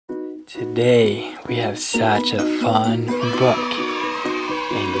Today we have such a fun book,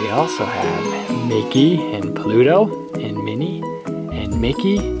 and we also have Mickey and Pluto and Minnie and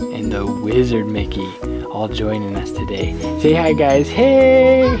Mickey and the Wizard Mickey all joining us today. Say hi guys,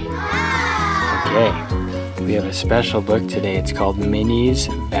 hey! Okay, we have a special book today. It's called Minnie's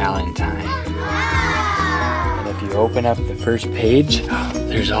Valentine. And if you open up the first page,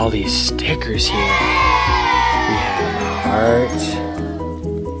 there's all these stickers here. We have hearts,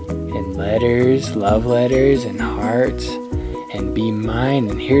 letters, love letters, and hearts, and be mine.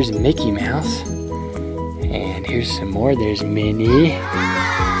 And here's Mickey Mouse, and here's some more. There's Minnie,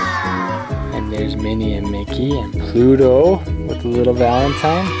 and there's Minnie and Mickey, and Pluto with the little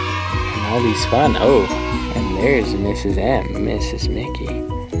Valentine, and all these fun. Oh, and there's Mrs. M, Mrs. Mickey.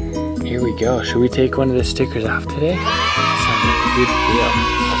 Here we go. Should we take one of the stickers off today? Sounds like a good deal.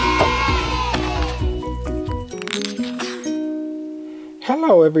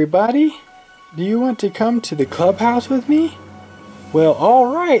 Hello everybody! Do you want to come to the clubhouse with me? Well,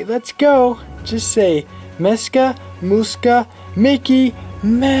 alright, let's go! Just say, Meska, Muska, Mickey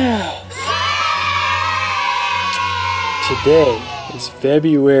Mouse! Today is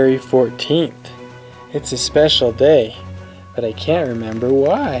February 14th. It's a special day, but I can't remember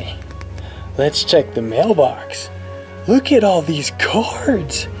why. Let's check the mailbox. Look at all these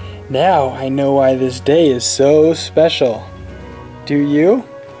cards! Now I know why this day is so special. Do you?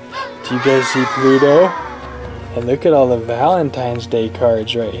 Do you guys see Pluto? And look at all the Valentine's Day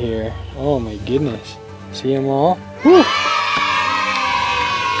cards right here. Oh my goodness. See them all? Woo!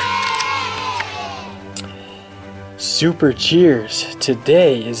 Super cheers.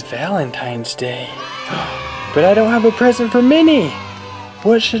 Today is Valentine's Day. But I don't have a present for Minnie.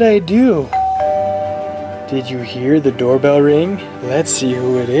 What should I do? Did you hear the doorbell ring? Let's see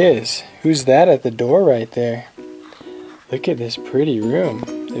who it is. Who's that at the door right there? Look at this pretty room.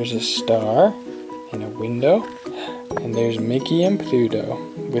 There's a star and a window, and there's Mickey and Pluto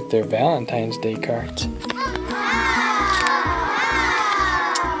with their Valentine's Day cards.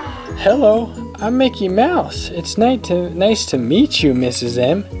 Hello, I'm Mickey Mouse. It's nice to meet you, Mrs.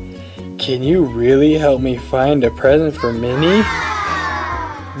 M. Can you really help me find a present for Minnie?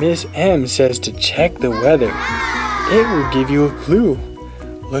 Miss M says to check the weather. It will give you a clue.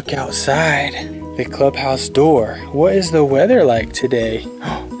 Look outside. The clubhouse door. What is the weather like today?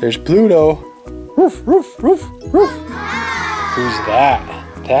 There's Pluto. Roof, roof, roof, roof. Who's that?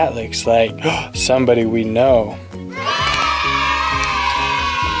 That looks like somebody we know.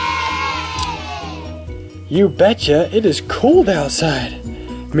 You betcha, it is cold outside.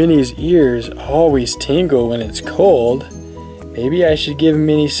 Minnie's ears always tingle when it's cold. Maybe I should give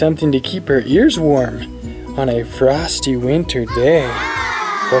Minnie something to keep her ears warm on a frosty winter day.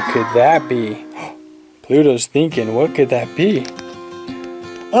 What could that be? Pluto's thinking, what could that be?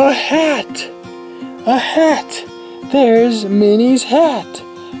 A hat! A hat! There's Minnie's hat!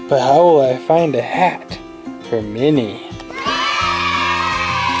 But how will I find a hat for Minnie?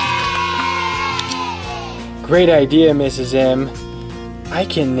 Great idea, Mrs. M. I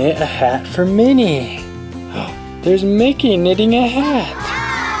can knit a hat for Minnie. There's Mickey knitting a hat.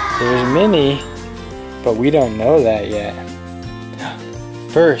 There's Minnie, but we don't know that yet.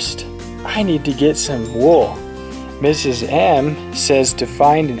 First, I need to get some wool. Mrs. M says to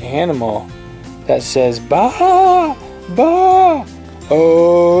find an animal that says ba, ba,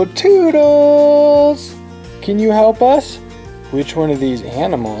 oh toodles. Can you help us? Which one of these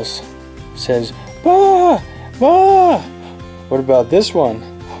animals says ba, ba? What about this one?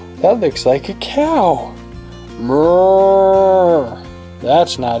 That looks like a cow. Brrr.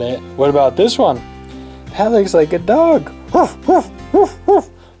 That's not it. What about this one? That looks like a dog. Woof, woof, woof, woof.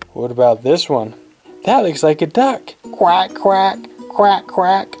 What about this one? That looks like a duck. Quack, quack, quack,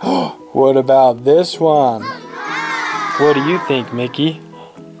 quack. What about this one? What do you think, Mickey?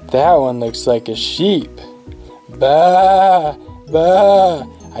 That one looks like a sheep. Bah, bah.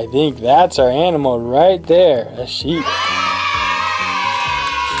 I think that's our animal right there, a sheep.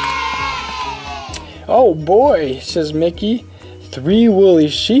 Oh boy, says Mickey. 3 woolly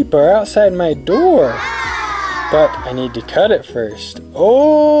sheep are outside my door. But I need to cut it first.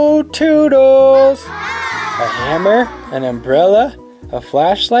 Oh, toodles! A hammer, an umbrella, a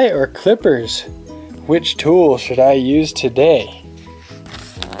flashlight, or clippers? Which tool should I use today?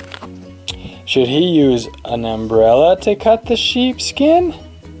 Should he use an umbrella to cut the sheepskin?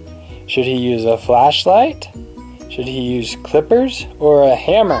 Should he use a flashlight? Should he use clippers or a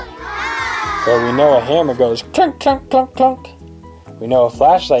hammer? Well, we know a hammer goes clunk, clunk, clunk, clunk. We know a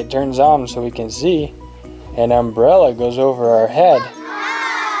flashlight turns on so we can see. An umbrella goes over our head.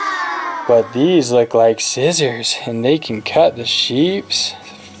 But these look like scissors, and they can cut the sheep's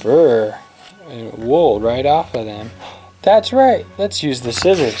fur and wool right off of them. That's right, let's use the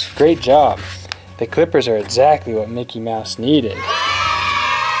scissors. Great job. The clippers are exactly what Mickey Mouse needed.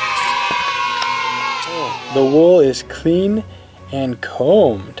 The wool is clean and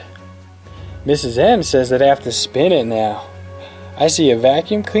combed. Mrs. M says that I have to spin it now. I see a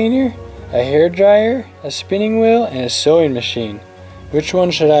vacuum cleaner, a hair dryer, a spinning wheel, and a sewing machine. Which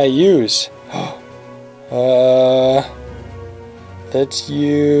one should I use? Let's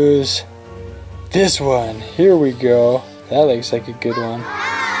use this one. Here we go. That looks like a good one.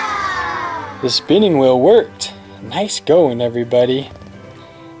 The spinning wheel worked. Nice going, everybody.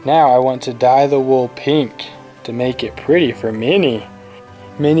 Now I want to dye the wool pink to make it pretty for Minnie.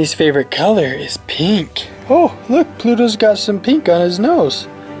 Minnie's favorite color is pink. Oh, look, Pluto's got some pink on his nose.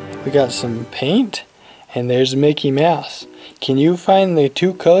 We got some paint, and there's Mickey Mouse. Can you find the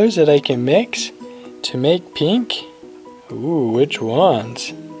two colors that I can mix to make pink? Ooh, which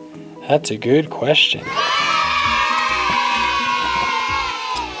ones? That's a good question.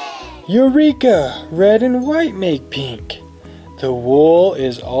 Eureka! Red and white make pink. The wool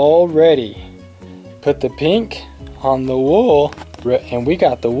is all ready. Put the pink on the wool, and we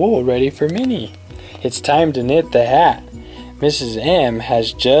got the wool ready for Minnie. It's time to knit the hat. Mrs. M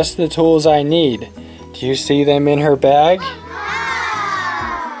has just the tools I need. Do you see them in her bag?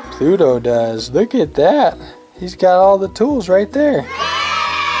 Pluto does. Look at that. He's got all the tools right there.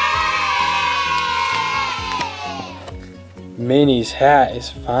 Minnie's hat is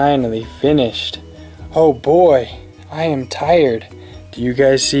finally finished. Oh boy, I am tired. Do you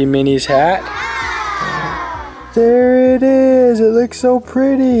guys see Minnie's hat? There it is. It looks so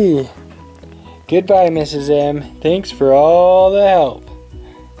pretty. Goodbye, Mrs. M. Thanks for all the help.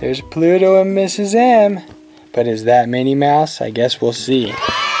 There's Pluto and Mrs. M. But is that Minnie Mouse? I guess we'll see.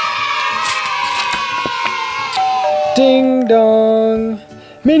 Ding dong!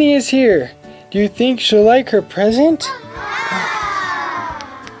 Minnie is here. Do you think she'll like her present?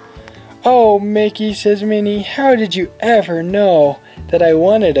 Oh, Mickey, says Minnie, how did you ever know that I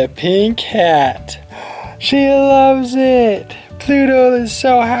wanted a pink hat? She loves it. Pluto is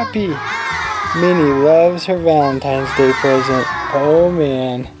so happy. Minnie loves her Valentine's Day present. Oh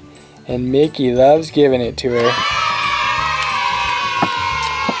man. And Mickey loves giving it to her.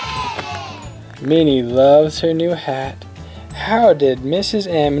 Minnie loves her new hat. How did Mrs.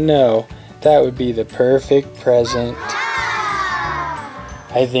 M know that would be the perfect present?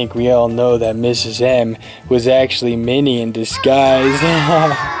 I think we all know that Mrs. M was actually Minnie in disguise.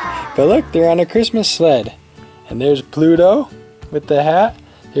 But look, they're on a Christmas sled. And there's Pluto with the hat.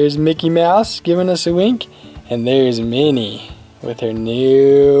 There's Mickey Mouse giving us a wink. And there's Minnie with her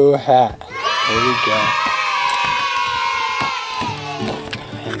new hat. There we go.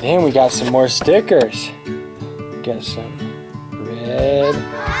 And then we got some more stickers. We got some red,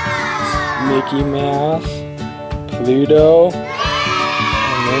 Mickey Mouse, Pluto.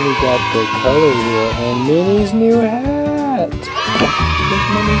 And then we got the color wheel and Minnie's new hat. There's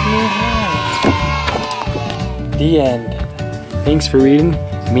Minnie's new hat. The end. Thanks for reading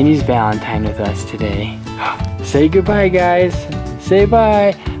Minnie's Valentine with us today. Say goodbye, guys. Say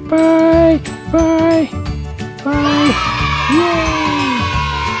bye. Bye. Bye. Bye. Yay.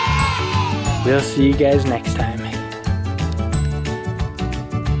 We'll see you guys next time.